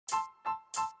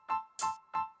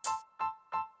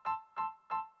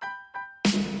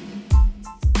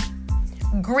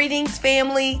Greetings,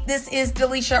 family. This is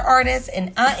Delisha Artist,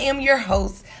 and I am your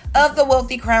host of the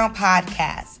Wealthy Crown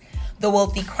podcast. The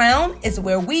Wealthy Crown is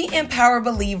where we empower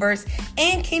believers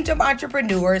and kingdom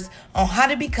entrepreneurs on how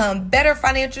to become better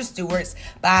financial stewards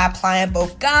by applying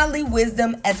both godly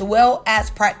wisdom as well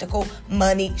as practical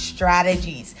money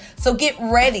strategies. So get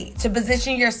ready to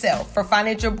position yourself for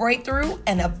financial breakthrough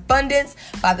and abundance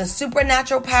by the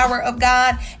supernatural power of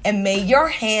God, and may your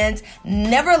hands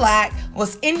never lack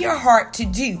what's in your heart to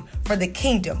do for the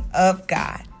kingdom of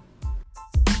God.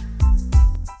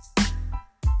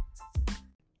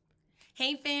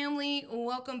 Hey family,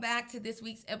 welcome back to this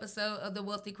week's episode of the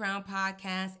Wealthy Crown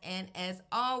podcast. And as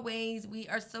always, we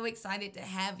are so excited to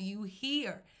have you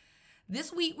here.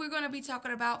 This week, we're going to be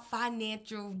talking about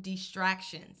financial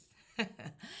distractions.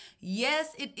 Yes,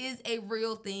 it is a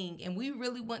real thing, and we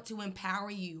really want to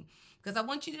empower you because I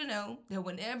want you to know that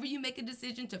whenever you make a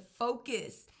decision to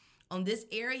focus on this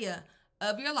area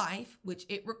of your life, which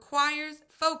it requires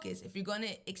focus, if you're going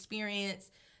to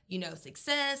experience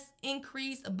success,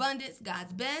 increase, abundance,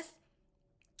 God's best.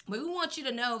 But we want you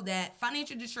to know that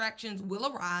financial distractions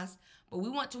will arise, but we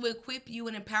want to equip you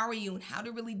and empower you on how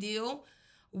to really deal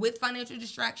with financial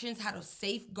distractions, how to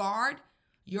safeguard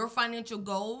your financial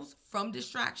goals from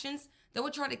distractions that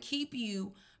will try to keep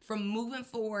you from moving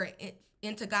forward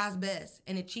into God's best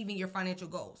and achieving your financial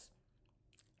goals.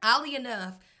 Oddly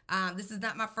enough, this is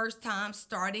not my first time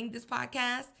starting this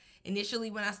podcast. Initially,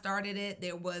 when I started it,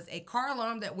 there was a car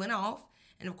alarm that went off.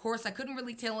 And of course, I couldn't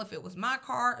really tell if it was my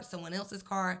car or someone else's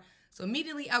car. So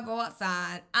immediately I go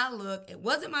outside, I look, it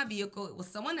wasn't my vehicle, it was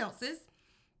someone else's.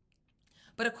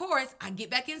 But of course, I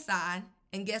get back inside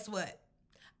and guess what?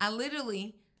 I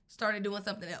literally started doing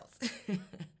something else.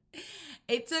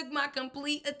 It took my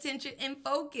complete attention and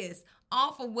focus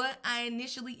off of what I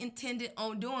initially intended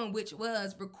on doing, which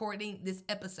was recording this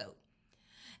episode.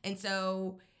 And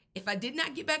so if I did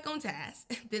not get back on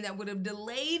task, then that would have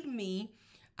delayed me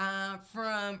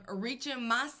from reaching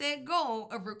my set goal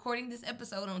of recording this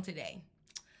episode on today.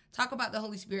 Talk about the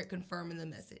Holy Spirit confirming the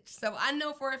message. So I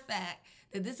know for a fact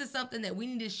that this is something that we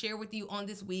need to share with you on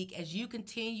this week as you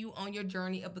continue on your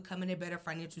journey of becoming a better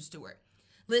financial steward.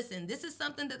 Listen, this is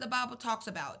something that the Bible talks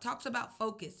about. It talks about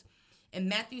focus. In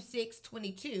Matthew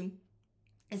 6:22,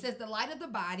 it says, "The light of the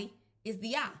body is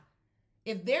the eye.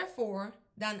 If therefore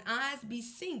thine eyes be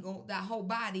single, thy whole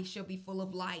body shall be full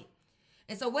of light."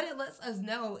 And so what it lets us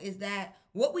know is that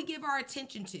what we give our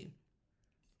attention to,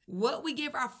 what we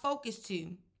give our focus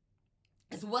to,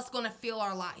 is what's going to fill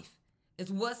our life,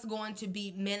 is what's going to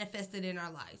be manifested in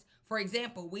our lives. For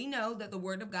example, we know that the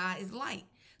word of God is light.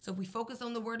 So if we focus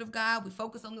on the word of God, we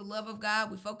focus on the love of God,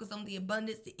 we focus on the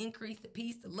abundance, the increase, the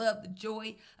peace, the love, the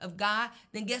joy of God,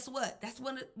 then guess what? That's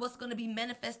what's going to be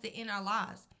manifested in our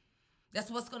lives. That's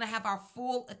what's going to have our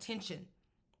full attention.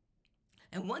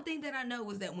 And one thing that I know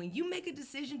is that when you make a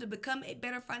decision to become a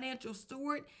better financial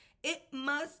steward, it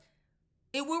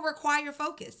will require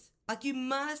focus. Like you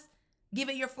must give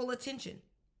it your full attention.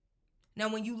 Now,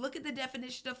 when you look at the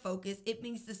definition of focus, it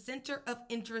means the center of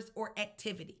interest or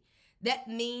activity. That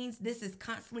means this is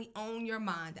constantly on your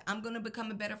mind. That I'm going to become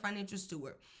a better financial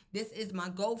steward. This is my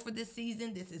goal for this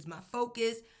season. This is my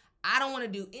focus. I don't want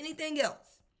to do anything else.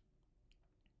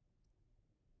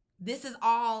 This is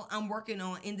all I'm working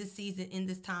on in this season, in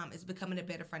this time, is becoming a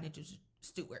better financial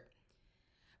steward.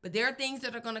 But there are things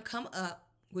that are going to come up,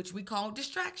 which we call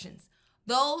distractions.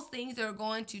 Those things that are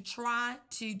going to try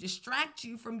to distract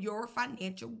you from your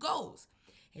financial goals.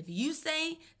 If you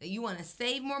say that you want to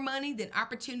save more money, then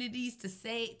opportunities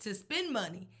to spend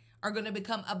money are going to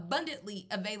become abundantly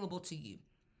available to you.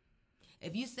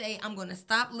 If you say, I'm going to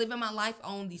stop living my life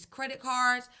on these credit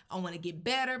cards, I want to get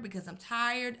better because I'm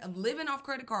tired of living off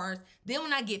credit cards, then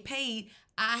when I get paid,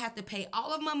 I have to pay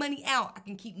all of my money out. I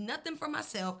can keep nothing for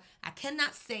myself. I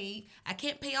cannot save. I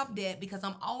can't pay off debt because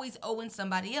I'm always owing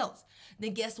somebody else.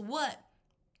 Then guess what?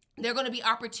 There are going to be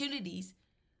opportunities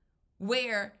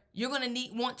where you're going to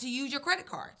want to use your credit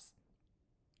cards.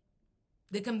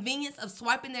 The convenience of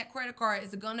swiping that credit card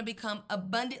is going to become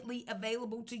abundantly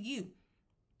available to you.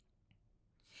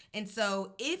 And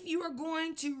so if you are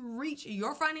going to reach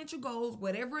your financial goals,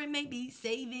 whatever it may be,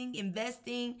 saving,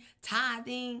 investing,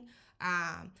 tithing,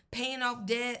 paying off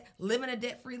debt, living a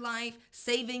debt-free life,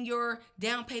 saving your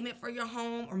down payment for your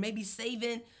home, or maybe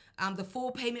saving the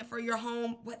full payment for your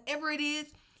home, whatever it is,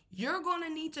 you're going to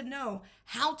need to know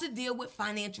how to deal with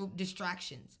financial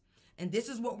distractions. And this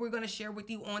is what we're going to share with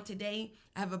you on today.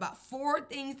 I have about 4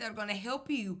 things that are going to help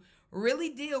you really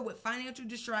deal with financial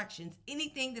distractions,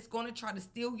 anything that's going to try to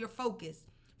steal your focus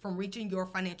from reaching your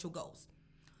financial goals.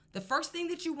 The first thing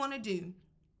that you want to do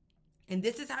And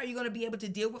this is how you're going to be able to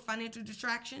deal with financial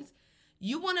distractions.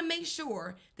 You want to make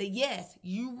sure that, yes,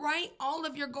 you write all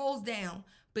of your goals down,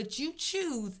 but you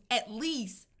choose at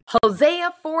least.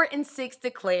 Hosea 4:6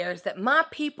 declares that my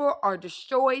people are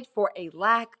destroyed for a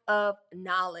lack of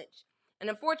knowledge. And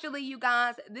unfortunately, you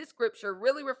guys, this scripture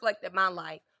really reflected my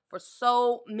life for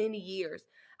so many years.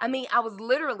 I mean, I was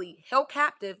literally held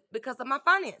captive because of my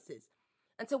finances.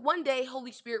 Until one day,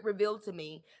 Holy Spirit revealed to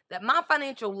me that my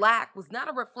financial lack was not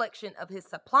a reflection of his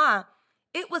supply.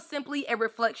 It was simply a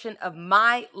reflection of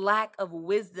my lack of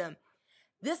wisdom.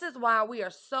 This is why we are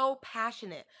so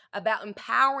passionate about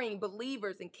empowering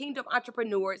believers and kingdom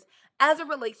entrepreneurs as it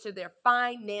relates to their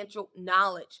financial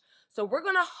knowledge. So we're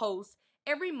going to host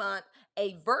every month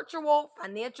a virtual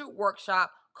financial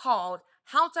workshop called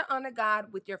How to Honor God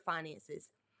with Your Finances.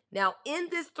 Now, in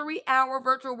this 3-hour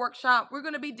virtual workshop, we're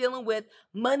going to be dealing with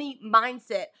money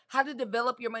mindset, how to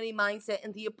develop your money mindset,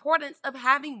 and the importance of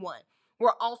having one.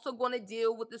 We're also going to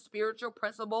deal with the spiritual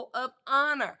principle of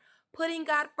honor, putting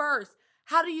God first.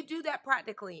 How do you do that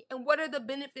practically? And what are the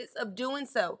benefits of doing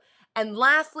so? And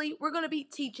lastly, we're going to be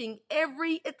teaching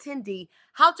every attendee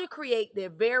how to create their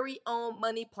very own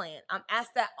money plan. I'm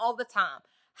asked that all the time.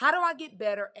 How do I get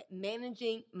better at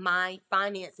managing my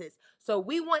finances? So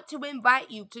we want to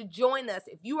invite you to join us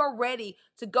if you are ready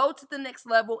to go to the next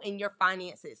level in your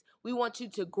finances. We want you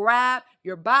to grab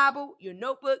your Bible, your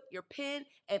notebook, your pen,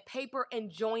 and paper and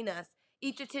join us.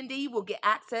 Each attendee will get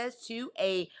access to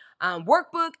a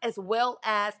workbook as well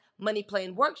as money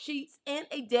plan worksheets and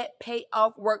a debt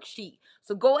payoff worksheet.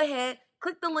 So go ahead,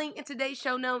 click the link in today's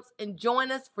show notes and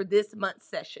join us for this month's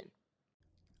session.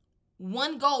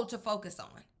 One goal to focus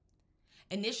on.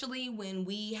 Initially, when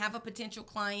we have a potential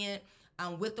client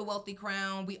with the Wealthy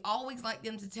Crown, we always like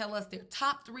them to tell us their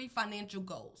top 3 financial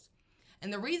goals.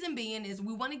 And the reason being is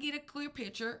we want to get a clear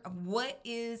picture of what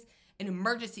is an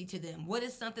emergency to them. What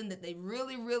is something that they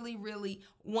really, really, really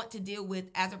want to deal with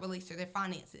as it relates to their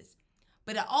finances?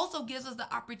 But it also gives us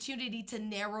the opportunity to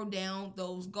narrow down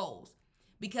those goals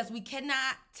because we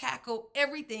cannot tackle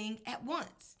everything at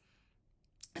once.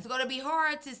 It's going to be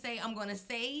hard to say, I'm going to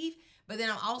save, but then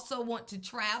I also want to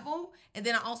travel, and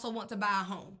then I also want to buy a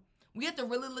home. We have to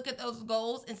really look at those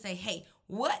goals and say, hey,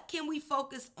 what can we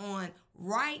focus on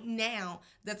right now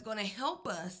that's going to help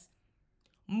us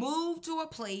move to a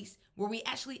place where we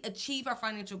actually achieve our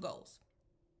financial goals?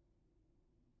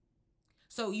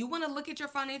 So you want to look at your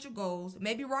financial goals,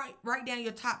 maybe write down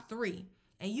your top 3,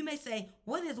 and you may say,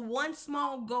 what is one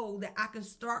small goal that I can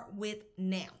start with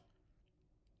now?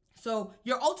 So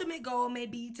your ultimate goal may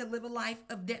be to live a life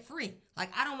of debt-free.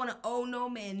 Like, I don't want to owe no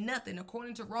man nothing.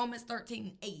 According to Romans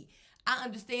 13:8, I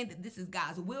understand that this is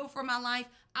God's will for my life.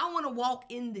 I want to walk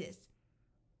in this.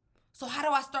 So how do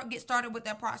I get started with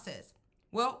that process?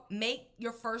 Well, make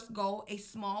your first goal a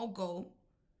small goal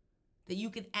that you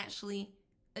can actually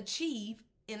achieve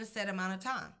in a set amount of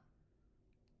time.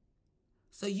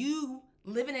 So you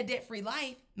living a debt-free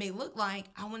life may look like,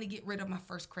 I want to get rid of my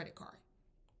first credit card.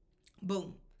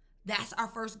 Boom. That's our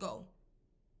first goal.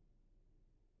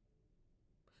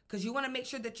 Because you want to make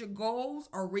sure that your goals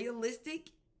are realistic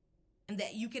and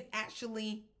that you can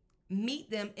actually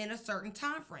meet them in a certain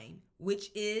time frame,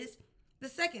 which is the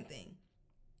second thing.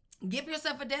 Give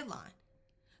yourself a deadline.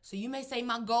 So you may say,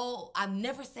 my goal, I've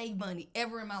never saved money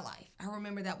ever in my life. I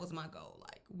remember that was my goal.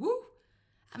 Like, woo,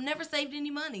 I've never saved any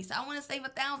money, so I want to save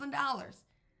 $1,000.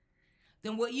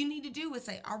 Then what you need to do is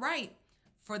say, all right,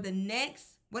 for the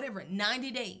next,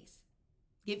 90 days,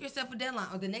 give yourself a deadline,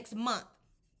 or the next month,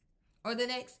 or the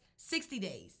next 60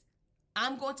 days,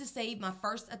 I'm going to save my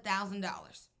first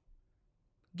 $1,000.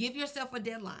 Give yourself a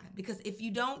deadline, because if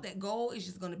you don't, that goal is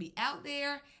just going to be out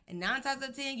there, and 9 times out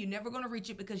of 10, you're never going to reach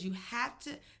it, because you have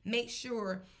to make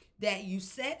sure that you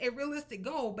set a realistic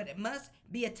goal, but it must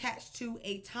be attached to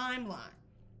a timeline.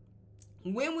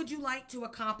 When would you like to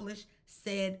accomplish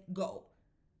said goal?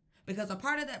 Because a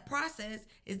part of that process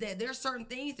is that there are certain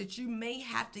things that you may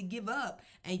have to give up,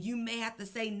 and you may have to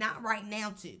say not right now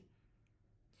to.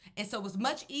 And so it's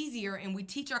much easier, and we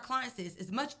teach our clients this,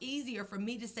 it's much easier for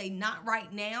me to say not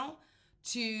right now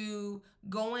to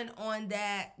going on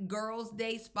that girls'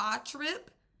 day spa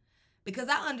trip, because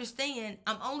I understand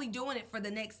I'm only doing it for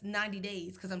the next 90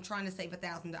 days because I'm trying to save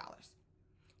 $1,000.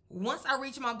 Once I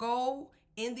reach my goal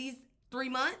in these 3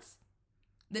 months,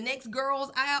 the next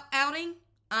girls' outing,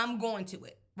 I'm going to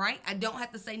it, right? I don't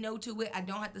have to say no to it. I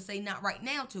don't have to say not right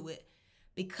now to it,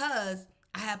 because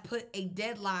I have put a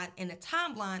deadline and a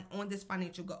timeline on this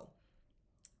financial goal.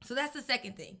 So that's the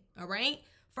second thing, all right?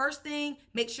 First thing,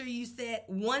 make sure you set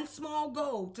one small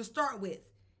goal to start with.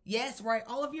 Yes, write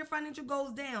all of your financial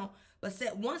goals down, but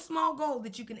set one small goal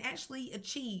that you can actually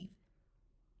achieve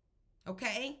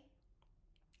okay,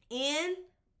 in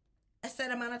a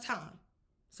set amount of time.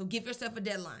 So give yourself a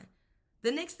deadline.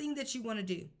 The next thing that you want to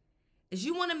do is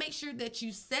you want to make sure that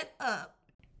you set up.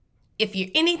 If you're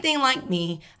anything like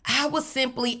me, I was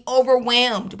simply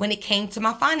overwhelmed when it came to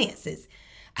my finances.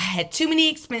 I had too many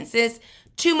expenses,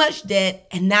 too much debt,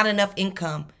 and not enough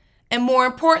income. And more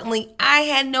importantly, I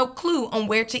had no clue on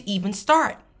where to even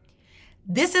start.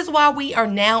 This is why we are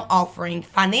now offering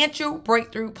financial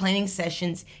breakthrough planning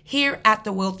sessions here at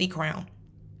the Wealthy Crown.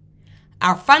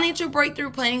 Our financial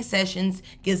breakthrough planning sessions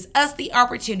gives us the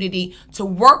opportunity to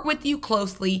work with you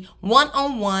closely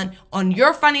one-on-one on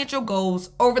your financial goals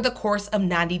over the course of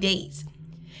 90 days.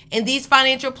 In these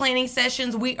financial planning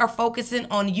sessions, we are focusing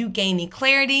on you gaining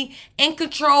clarity and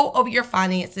control over your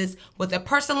finances with a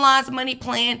personalized money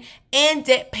plan and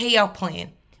debt payoff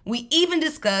plan. We even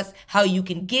discuss how you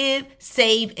can give,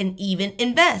 save, and even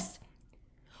invest.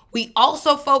 We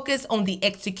also focus on the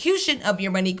execution of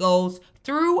your money goals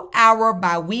through our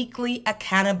bi-weekly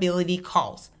accountability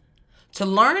calls. To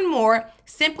learn more,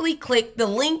 simply click the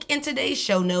link in today's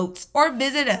show notes or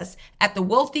visit us at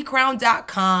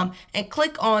thewealthycrown.com and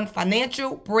click on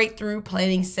Financial Breakthrough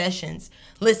Planning Sessions.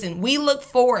 Listen, we look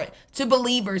forward to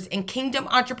believers and kingdom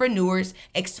entrepreneurs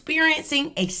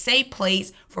experiencing a safe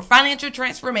place for financial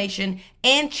transformation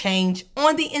and change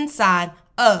on the inside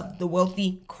of the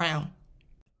Wealthy Crown.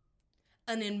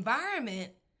 An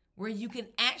environment where you can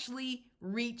actually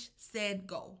reach said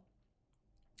goal.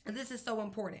 And this is so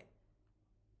important.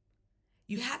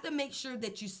 You have to make sure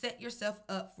that you set yourself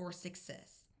up for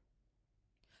success.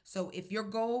 So if your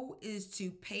goal is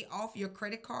to pay off your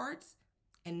credit cards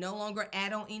and no longer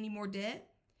add on any more debt,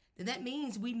 then that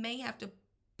means we may have to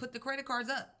put the credit cards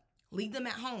up. Leave them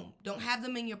at home. Don't have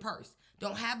them in your purse.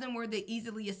 Don't have them where they're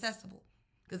easily accessible.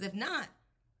 Because if not,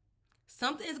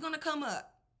 something is going to come up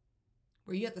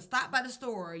where you have to stop by the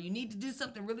store or you need to do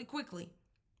something really quickly.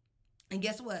 And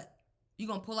guess what? You're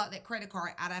going to pull out that credit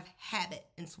card out of habit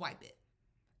and swipe it.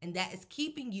 And that is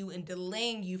keeping you and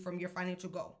delaying you from your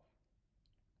financial goal.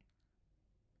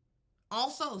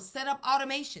 Also, set up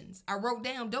automations. I wrote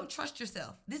down, don't trust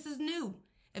yourself. This is new.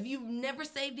 If you've never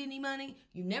saved any money,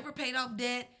 you never paid off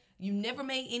debt, you never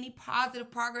made any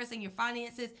positive progress in your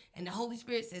finances, and the Holy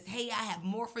Spirit says, hey, I have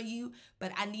more for you,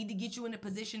 but I need to get you in a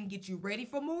position to get you ready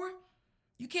for more,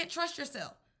 you can't trust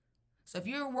yourself. So if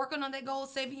you're working on that goal,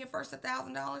 saving your first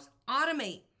 $1,000,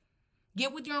 automate.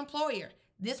 Get with your employer.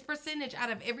 This percentage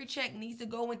out of every check needs to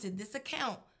go into this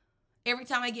account every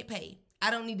time I get paid. I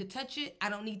don't need to touch it. I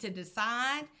don't need to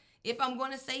decide if I'm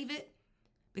going to save it.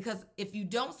 Because if you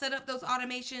don't set up those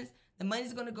automations, the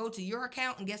money's going to go to your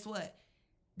account. And guess what?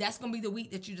 That's going to be the week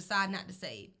that you decide not to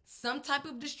save. Some type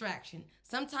of distraction,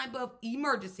 some type of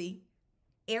emergency,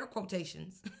 air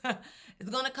quotations, is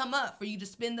going to come up for you to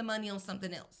spend the money on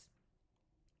something else.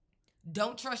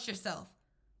 Don't trust yourself.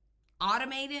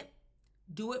 Automate it.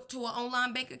 Do it to an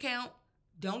online bank account.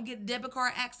 Don't get debit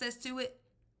card access to it.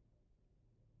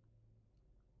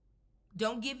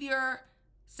 Don't give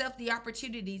yourself the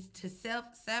opportunities to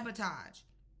self-sabotage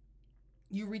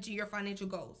you reaching your financial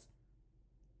goals.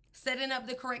 Setting up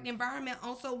the correct environment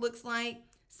also looks like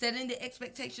setting the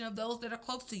expectation of those that are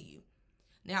close to you.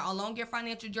 Now, along your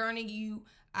financial journey, you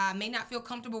may not feel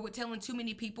comfortable with telling too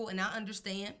many people, and I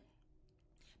understand.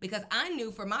 Because I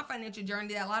knew for my financial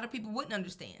journey that a lot of people wouldn't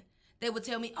understand. They would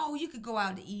tell me, oh, you could go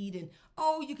out to eat, and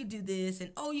oh, you could do this,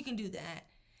 and oh, you can do that.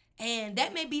 And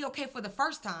that may be okay for the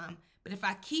first time, but if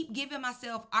I keep giving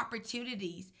myself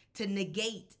opportunities to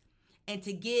negate and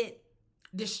to get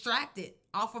distracted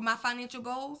off of my financial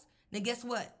goals, then guess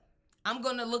what? I'm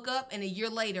going to look up and a year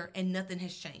later and nothing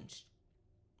has changed.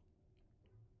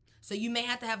 So you may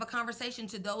have to have a conversation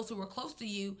to those who are close to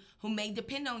you who may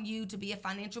depend on you to be a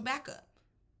financial backup.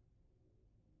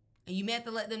 And you may have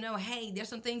to let them know, hey, there's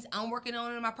some things I'm working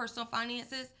on in my personal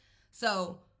finances.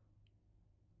 So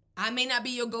I may not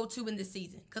be your go-to in this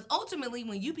season. Because ultimately,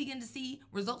 when you begin to see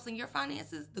results in your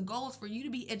finances, the goal is for you to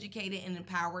be educated and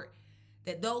empowered,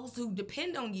 that those who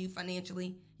depend on you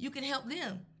financially, you can help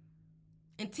them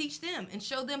and teach them and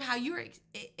show them how you're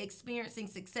experiencing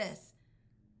success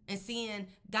and seeing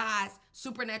God's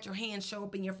supernatural hand show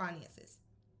up in your finances.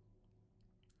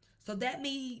 So that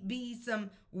may be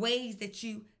some ways that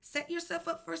you set yourself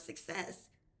up for success.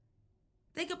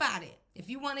 Think about it. If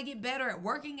you want to get better at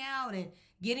working out and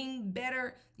getting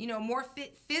better, more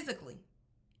fit physically,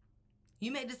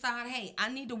 you may decide, hey, I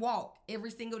need to walk every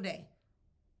single day.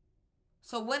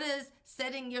 So what does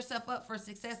setting yourself up for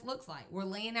success looks like? We're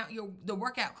laying out the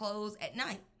workout clothes at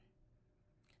night.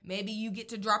 Maybe you get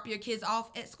to drop your kids off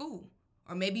at school,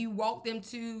 or maybe you walk them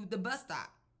to the bus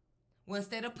stop. Well,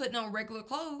 instead of putting on regular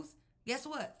clothes, guess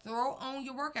what? Throw on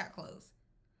your workout clothes.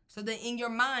 So that in your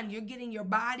mind, you're getting your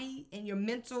body and your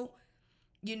mental,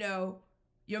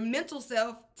 your mental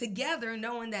self together,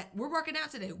 knowing that we're working out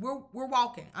today. We're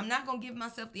walking. I'm not going to give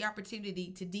myself the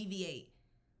opportunity to deviate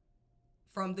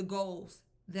from the goals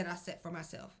that I set for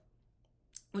myself.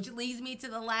 Which leads me to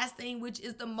the last thing, which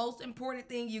is the most important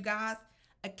thing, you guys.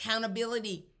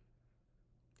 Accountability.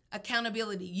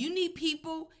 Accountability. You need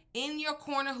people in your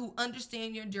corner who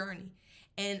understand your journey.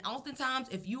 And oftentimes,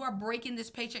 if you are breaking this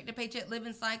paycheck to paycheck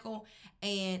living cycle,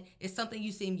 and it's something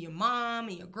you see your mom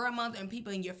and your grandmother and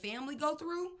people in your family go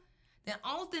through, then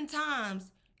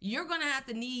oftentimes you're going to have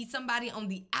to need somebody on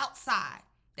the outside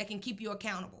that can keep you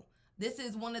accountable. This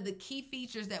is one of the key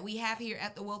features that we have here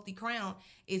at the Wealthy Crown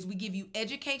is we give you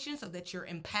education so that you're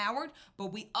empowered,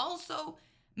 but we also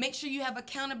make sure you have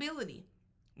accountability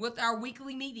with our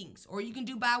weekly meetings, or you can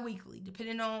do bi-weekly,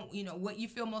 depending on, what you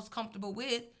feel most comfortable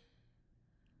with.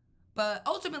 But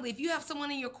ultimately, if you have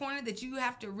someone in your corner that you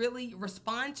have to really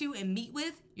respond to and meet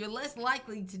with, you're less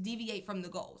likely to deviate from the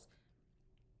goals.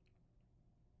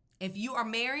 If you are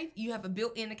married, you have a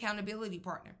built-in accountability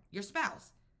partner, your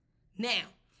spouse. Now,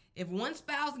 if one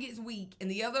spouse gets weak and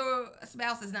the other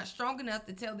spouse is not strong enough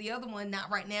to tell the other one,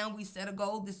 not right now, we set a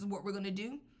goal, this is what we're going to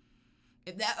do.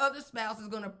 If that other spouse is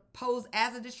going to pose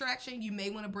as a distraction, you may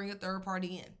want to bring a third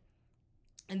party in.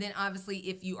 And then obviously,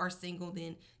 if you are single,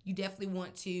 then you definitely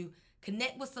want to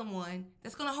connect with someone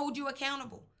that's going to hold you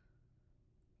accountable.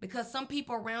 Because some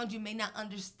people around you may not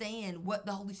understand what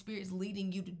the Holy Spirit is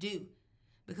leading you to do.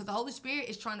 Because the Holy Spirit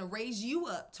is trying to raise you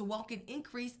up to walk in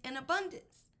increase and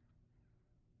abundance.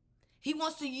 He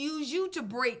wants to use you to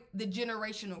break the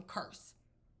generational curse.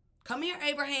 Come here,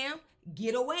 Abraham.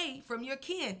 Get away from your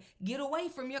kin. Get away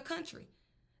from your country.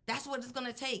 That's what it's going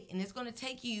to take. And it's going to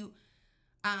take you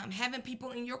having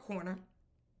people in your corner,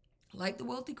 like the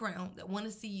Wealthy Crown, that want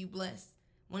to see you blessed,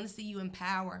 want to see you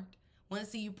empowered, want to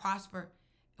see you prosper,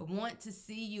 and want to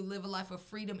see you live a life of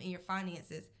freedom in your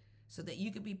finances so that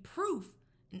you could be proof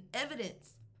and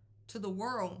evidence to the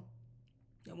world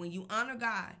that when you honor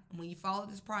God and when you follow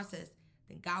this process,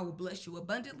 then God will bless you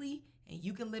abundantly and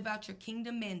you can live out your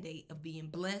kingdom mandate of being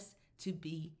blessed to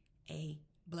be a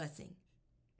blessing.